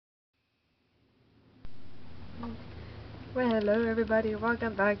Well, hello everybody,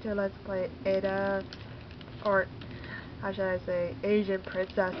 welcome back to Let's Play Ada, or how should I say, Asian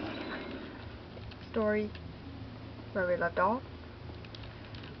Princess story, where we left off.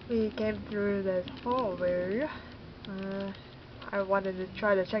 We came through this hallway. I wanted to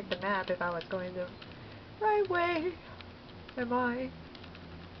try to check the map if I was going the right way. Am I?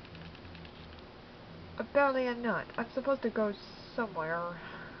 Apparently I'm not. I'm supposed to go somewhere.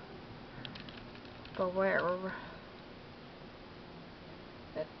 But where?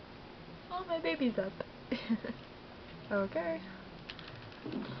 Oh, my baby's up. Okay.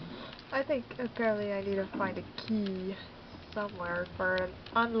 I think apparently I need to find a key somewhere for an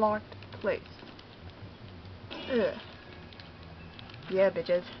unlocked place. Ugh. Yeah,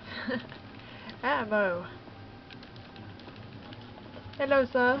 bitches. Ammo. Hello,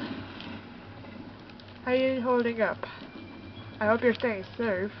 sir. How you holding up? I hope you're staying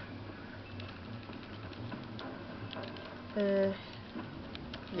safe.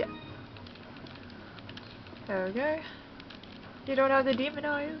 Yeah. Okay. You don't have the demon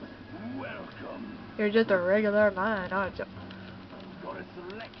eyes? Welcome. You're just a regular man, aren't you? Got a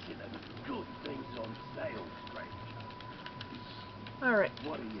selection of good things on sale, stranger. Alright.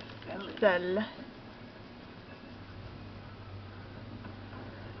 What are you selling? Sell.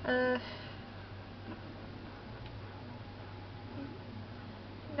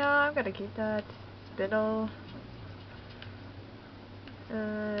 No, I'm gonna keep that. Spindle.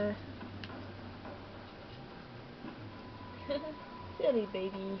 Silly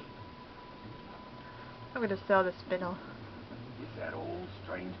baby. I'm gonna sell the spindle. Is that all,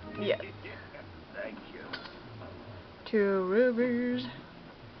 stranger? Yeah. Thank you. 2 rubies.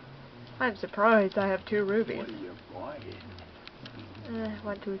 I'm surprised I have 2 rubies. What are you buying?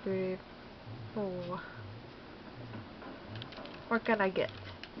 1, 2, 3, 4. What can I get?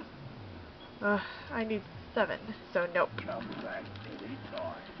 I need 7, so nope. Come back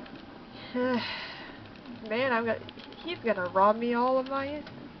anytime. Man, he's gonna rob me all of my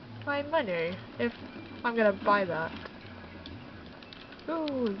money if I'm gonna buy that.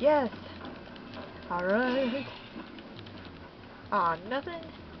 Ooh, yes. Alright. Aw, nothing.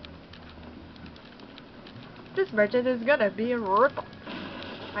 This merchant is gonna be a rip-off.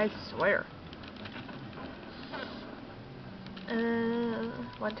 I swear.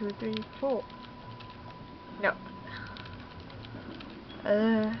 1, 2, 3, 4. No.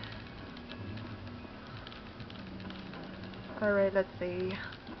 Alright, let's see.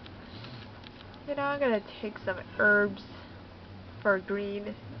 You know, I'm gonna take some herbs for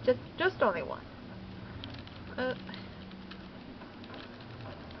green. Just only one.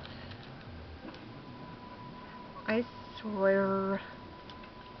 I swear.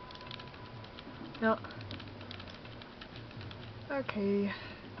 No. Okay.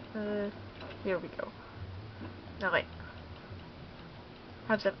 Here we go. Now wait.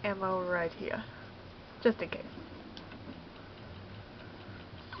 Have some ammo right here. Just in case.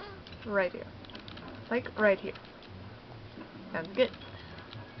 Right here. Like, right here. Sounds good.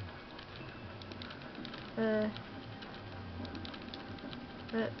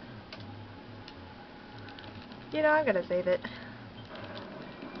 You know, I'm gonna save it.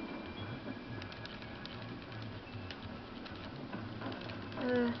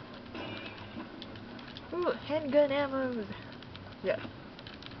 Ooh, handgun ammo. Yeah.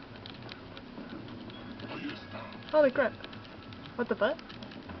 Holy crap. What the fuck?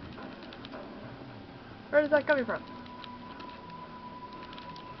 Where is that coming from?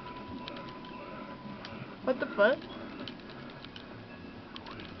 What the fuck?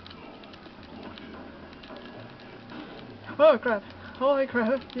 Oh crap. Holy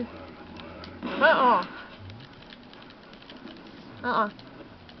crap. Yeah.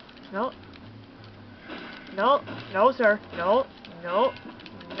 No. No. No, sir. No. No.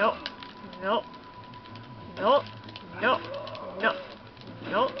 No. No. No. No. No.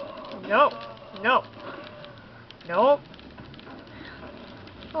 No. No. No. No.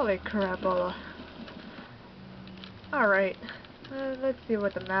 Holy crapola. Alright. Let's see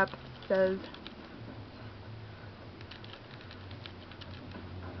what the map says.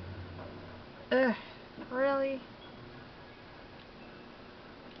 Really?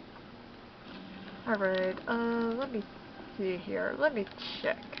 Alright, let me see here. Let me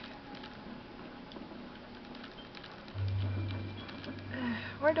check.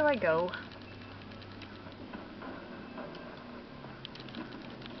 Where do I go?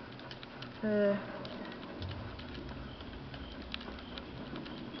 Oh.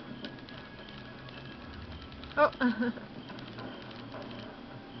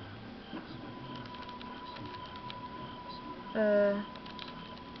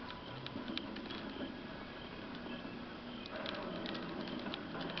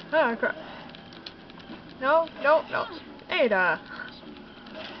 Oh, crap. No, no, no. Ada.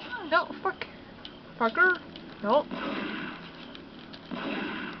 No, fuck. Fucker. No.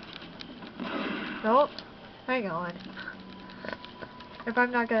 No. Hang on. If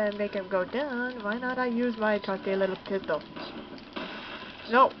I'm not gonna make him go down, why not I use my trusty little pistol?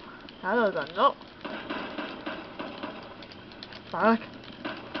 No. That was a no. Fuck.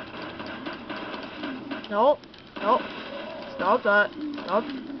 No. No. Stop that. Stop.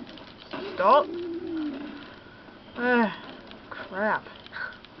 Stop. Crap.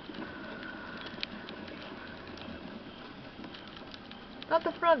 Not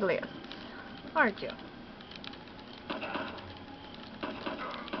the friendliest, aren't you?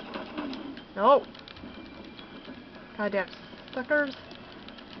 No. Goddamn suckers.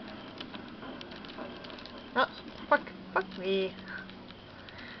 Oh, fuck me.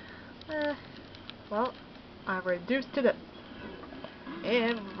 Well, I'm reduced to this.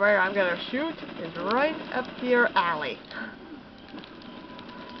 And where I'm gonna shoot is right up your alley.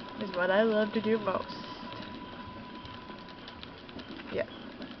 Is what I love to do most. Yes.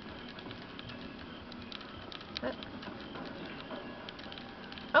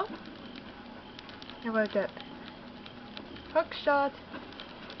 Oh! How about that? Hook shot.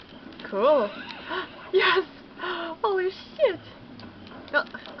 Cool. Yes! Holy shit! No,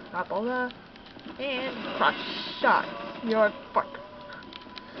 grapple that. And crush shot. You're fucked.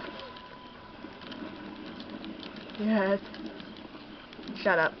 Yes.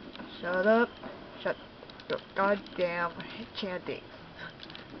 Shut up. Shut up. Shut your goddamn chanting.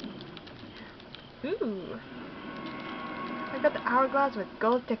 Ooh. I got the hourglass with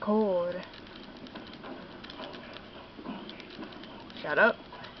gold decor. Shut up.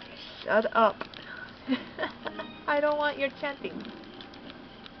 Shut up. I don't want your chanting.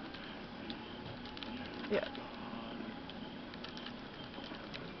 Yeah.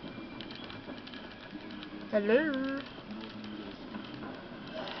 Hello.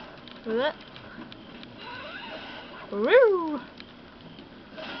 What? Woo!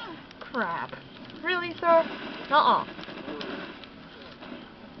 Crap. Really, sir? Uh-uh.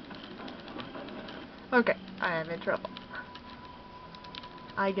 Okay, I am in trouble.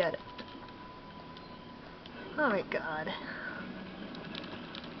 I get it. Oh my god.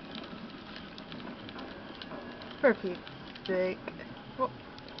 For Pete's sake.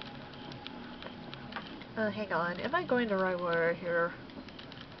 Well, hang on. Am I going the right way here?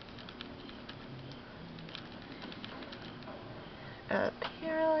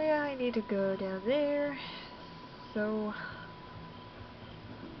 Apparently I need to go down there. So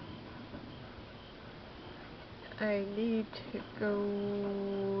I need to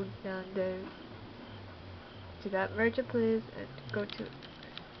go down there to that merchant place and go to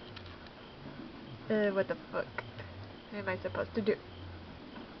what the fuck am I supposed to do?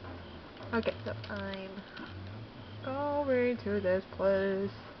 Okay, so I'm going to this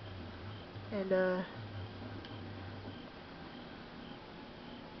place and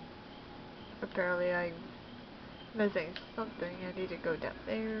apparently I'm missing something. I need to go down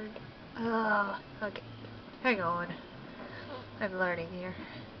there. Okay. Hang on. I'm learning here.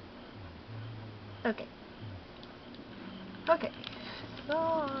 Okay. Okay. So,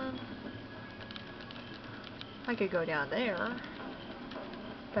 I could go down there.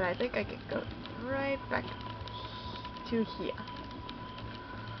 But I think I could go right back to here.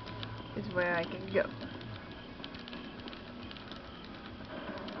 Is where I can go.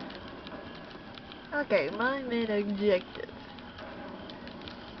 Okay, my main objective.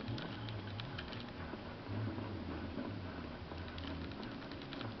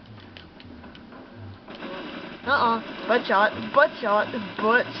 Butt shot,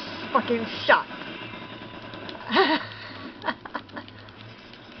 butt fucking shot.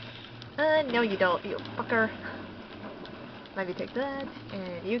 No you don't, you fucker. Let me take that,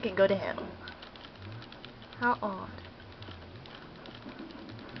 and you can go to hell. How odd.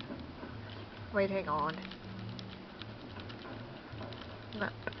 Wait, hang on.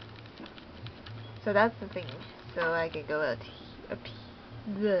 Map. So that's the thing. So I can go up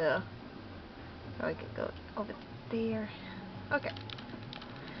there. So I can go over there. Okay.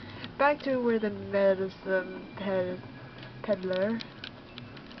 Back to where the medicine peddler.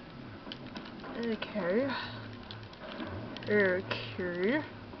 Okay. Okay.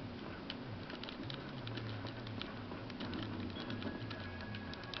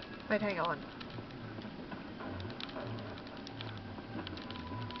 Wait, hang on.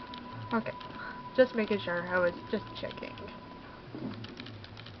 Okay. Just making sure. I was just checking.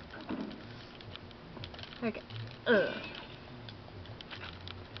 Okay.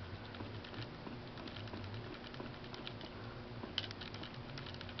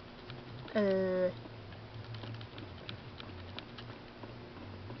 Go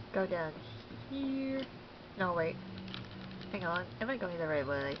down here. No, wait. Hang on. Am I going the right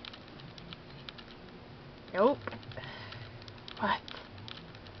way? Nope. What?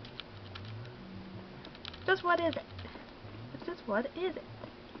 Just what is it? Just what is it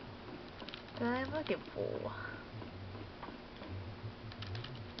that I'm looking for?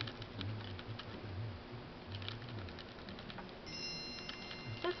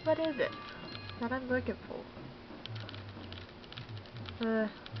 Just what is it that I'm looking for?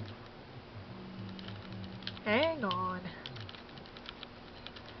 Hang on.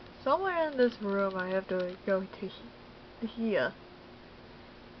 Somewhere in this room I have to go to here.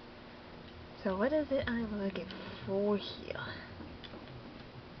 So what is it I'm looking for here?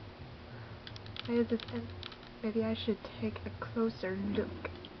 Maybe I should take a closer look.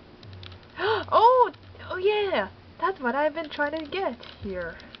 Oh yeah! That's what I've been trying to get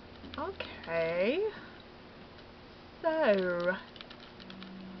here. Okay. So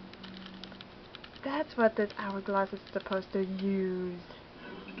that's what this hourglass is supposed to use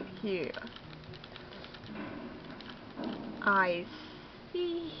here. I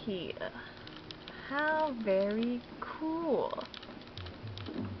see here. How very cool.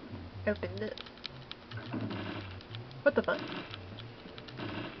 Open this. What the fuck?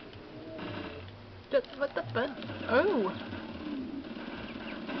 Just what the fuck? Oh!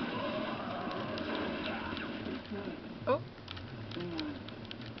 Oh!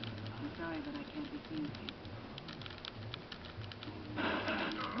 I'm sorry, but I can't be seen with you.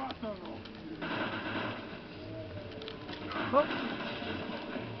 Oh!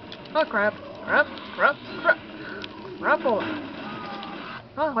 Oh crap! Crap! Crap! Crap! Crapple!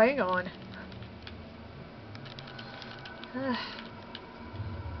 Oh, hang on.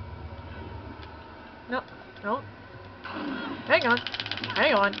 No, no. Hang on.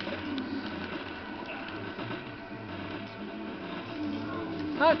 Hang on.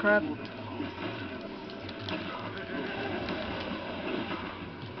 Oh crap.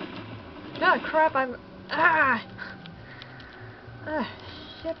 Ah crap, I'm... Ah!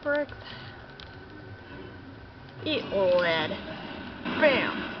 Shipwrecks. Eat lead.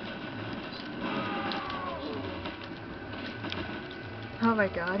 Bam! Oh my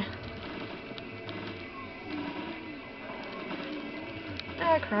god.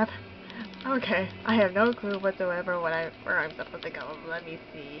 Ah crap. Okay, I have no clue whatsoever where I'm supposed to go. Let me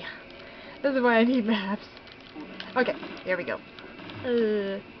see. This is why I need maps. Okay, here we go.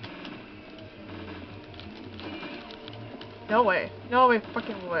 No way. No way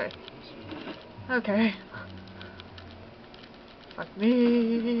fucking way. Okay. Fuck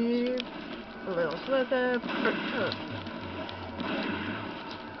me. A little slip.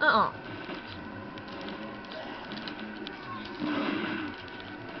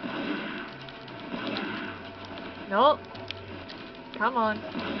 Nope. Come on.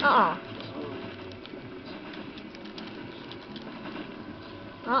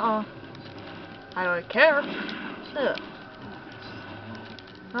 I don't care. Ugh.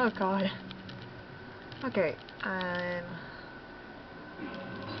 Oh god. Okay,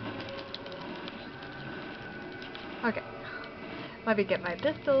 okay. Let me get my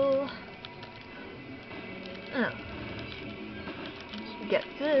pistol. Get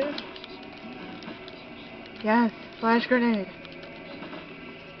this. Yes, flash grenade.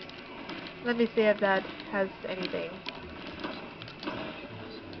 Let me see if that has anything.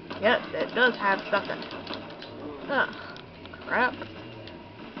 Yes, it does have something. Crap.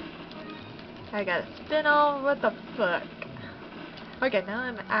 I gotta spin off. What the fuck? Okay, now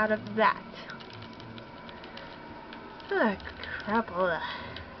I'm out of that. Crap.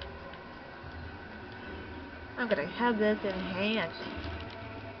 I'm gonna have this in hand.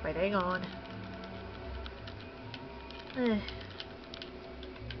 Wait, hang on.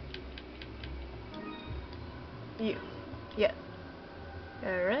 You. Yes.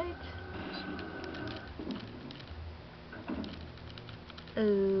 Alright.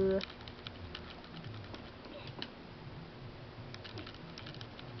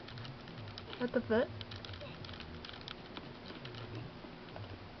 What the fuck?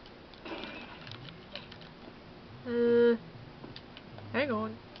 Hang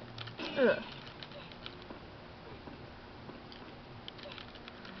on.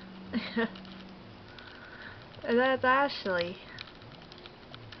 That's Ashley.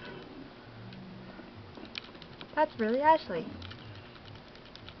 That's really Ashley.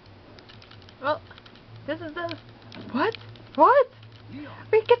 Well, this is the... What? What?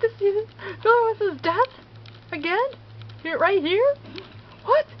 We get to see this Dolores' death? Again? Here, right here?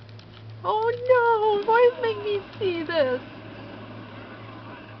 What? Oh no! Why is it making me see this?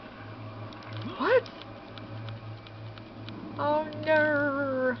 What? Oh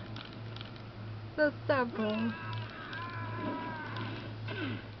no! The sample.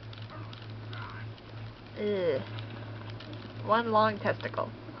 Ugh. One long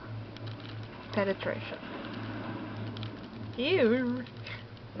testicle. Penetration. Ew.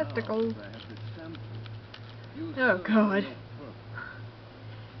 Testicles. Now, I have this sample. You Oh, serve God. no purpose.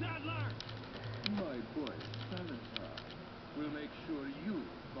 Sadler! My boy, Salazar, will make sure you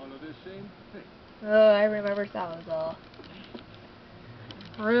follow the same fate. Oh, I remember Salazar.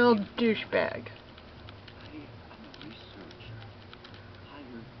 Real douchebag. I am a researcher,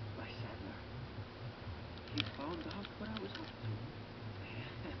 hired by Sadler. He found out what I was up to.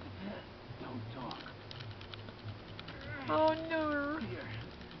 Don't talk. Oh no. Here.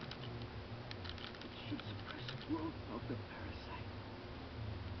 It should suppress growth of the parasite.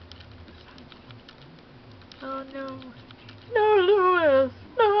 The sample. Oh no. No, Lewis.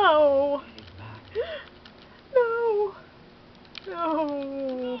 No. Get it back. No.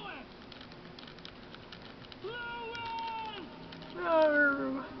 No.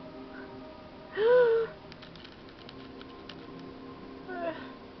 No.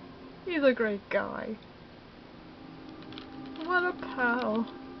 He's a great guy. What a pal.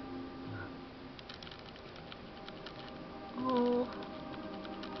 Oh.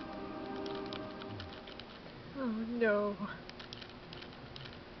 Oh no.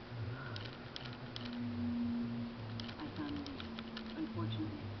 I found it. Unfortunately,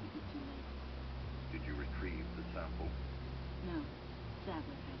 it was too late. Did you retrieve the sample? No,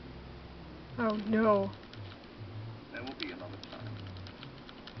 Sadler has it. Oh no. There will be another time.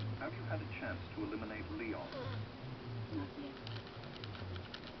 Have you had a chance to eliminate Leon? Not yet.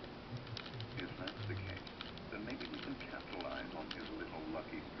 If that's the case, then maybe we can capitalize on his little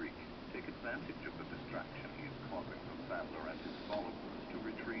lucky streak. Take advantage of the distraction he is causing from Sadler and his followers to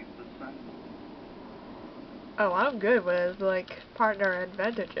retrieve the sample. Oh, I'm good with, like, partner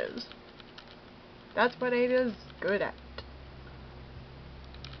advantages. That's what Ada's good at.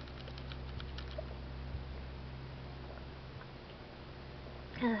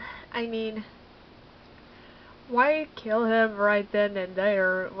 I mean, why kill him right then and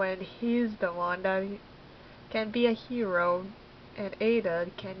there when he's the one that can be a hero and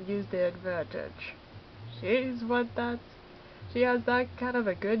Ada can use the advantage? She has that kind of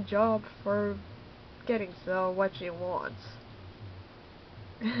a good job for getting what she wants.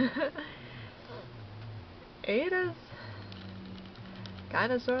 Ada's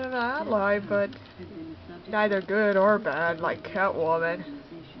kind of sort of an ally, but neither good or bad like Catwoman.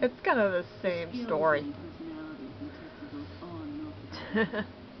 It's kind of the same story. If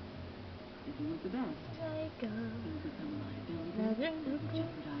he was the best, he would become a liability and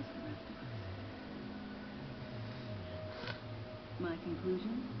jeopardize the rest of us. My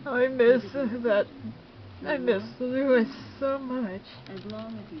conclusion? I miss that. I miss Lewis so much. As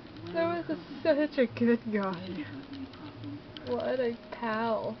long as he's Lewis is such a good guy. What a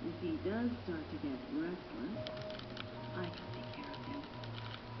pal. If he does start to get restless, I can take care of him.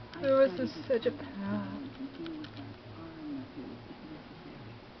 Lewis is such a pal. And deal with that arm of his if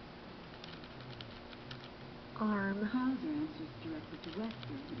necessary. Arm. Krauser answers directly to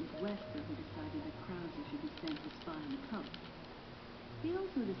Wesker. It was Wesker who decided that Krauser should be sent to spy on the cult. He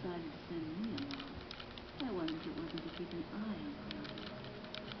also decided to send me along. I wonder if it wasn't to keep an eye on Krauser.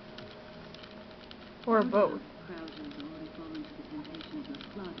 Or both. Krauser's already fallen to the temptation of the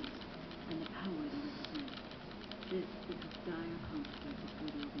Slaughters and the power they represent. This is a dire consequence for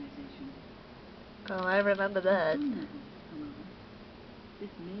the organization. Oh, I remember that. On some level, however,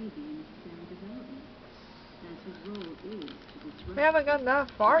 this may be a necessary development, as his role is to disrupt... We haven't gotten that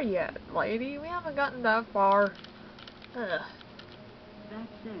far yet, lady. We haven't gotten that far. Ugh. That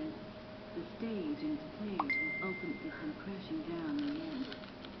said, the stage and its players will ultimately come crashing down in the end.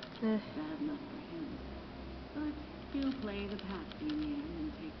 Bad luck for him. But he'll play the patsy in the end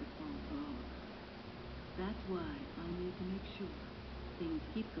and take the fall for all. That's why I need to make sure things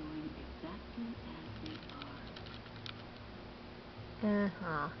keep going exactly as they are.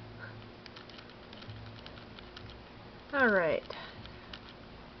 Uh-huh. Alright.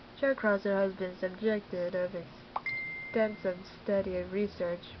 Joe Krauser has been subjected of extensive study and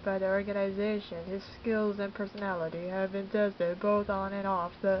research by the organization. His skills and personality have been tested both on and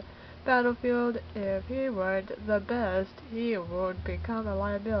off the battlefield. If he weren't the best, he would become a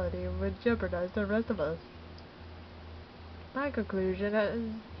liability and would jeopardize the rest of us. My conclusion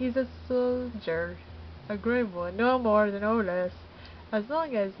is he's a soldier, a great one, no more than no less. As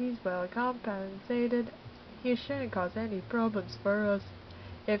long as he's well compensated, he shouldn't cause any problems for us.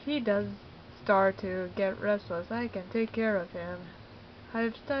 If he does start to get restless, I can take care of him.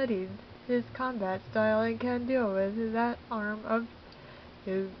 I've studied his combat style and can deal with that arm of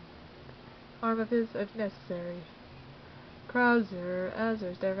his if necessary. Krauser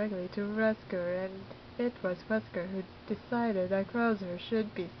answers directly to Wesker, and it was Wesker who decided that Krauser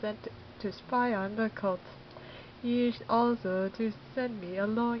should be sent to spy on the cult. He also to send me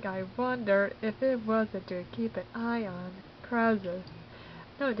along. I wonder if it wasn't to keep an eye on Krauser.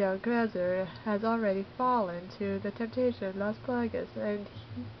 No doubt Krauser has already fallen to the temptation of Las Plagas and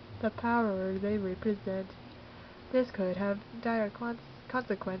the power they represent. This could have dire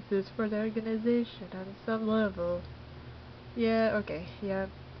consequences for the organization on some level. Yeah, okay, yeah.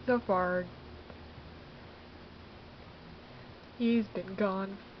 So far, he's been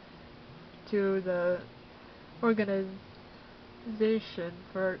gone to the organization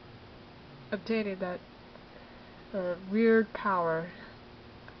for obtaining that weird power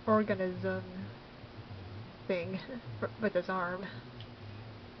organism thing with his arm.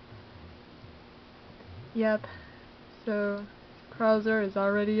 Yep, so Krauser is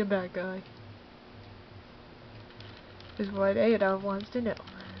already a bad guy, is what Ada wants to know.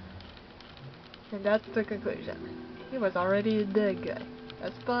 And that's the conclusion. He was already a bad guy.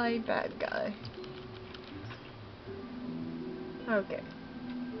 A spy bad guy. Okay.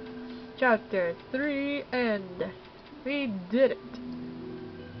 Chapter 3 end. We did it.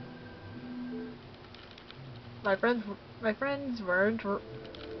 My friends weren't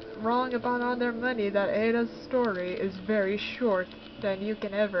wrong about on their money that Ada's story is very short than you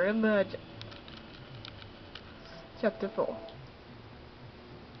can ever imagine. Chapter 4.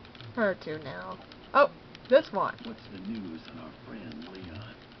 Her two now. Oh, this one. What's the news on our friend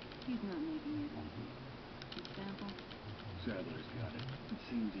Leon? He's not making it. His sample? Sadler's got it. It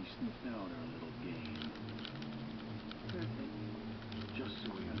seems he sniffed out our little game. Perfect. Just so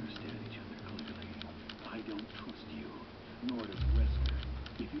we understand each other clearly, I don't trust you, nor does Wesker.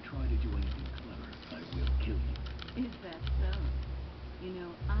 If you try to do anything clever, I will kill you. Is that so? You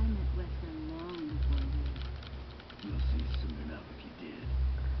know, I met Wesker long before you. You'll see soon enough if you did.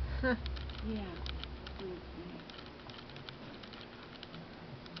 Yeah, we'll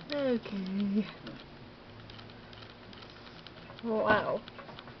see. Okay. Wow.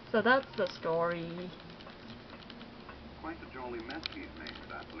 So that's the story. Quite a jolly mess he's made,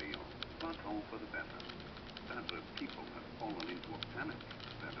 that Leon, but all for the better. Sadler's people have fallen into a panic.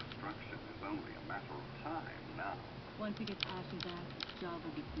 Their destruction is only a matter of time now. Once he gets Ashley back, his job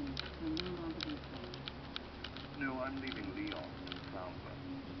will be finished. He'll no longer be afraid. No, I'm leaving Leon to Krauser.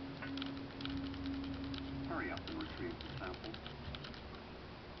 Hurry up and retrieve the sample.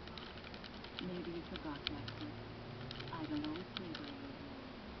 Maybe you forgot, Wesker. I don't always play by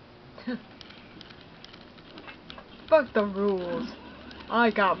your rules. Fuck the rules.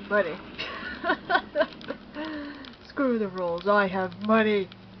 I got money. Screw the rules. I have money.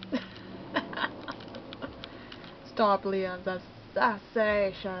 Stop Leon's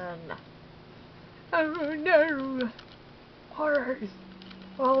assassination. Oh no. Horrors.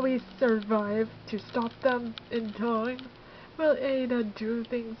 Will we survive to stop them in time? Will Ada do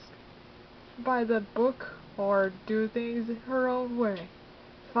things by the book or do things her own way?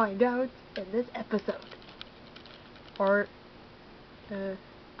 Find out in this episode. Or,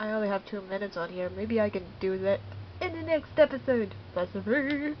 I only have 2 minutes on here. Maybe I can do that in the next episode.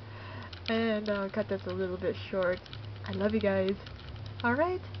 Possibly. And I'll cut this a little bit short. I love you guys.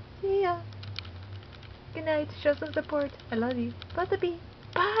 Alright, see ya. Good night. Show some support. I love you. Bye.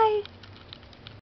 Bye.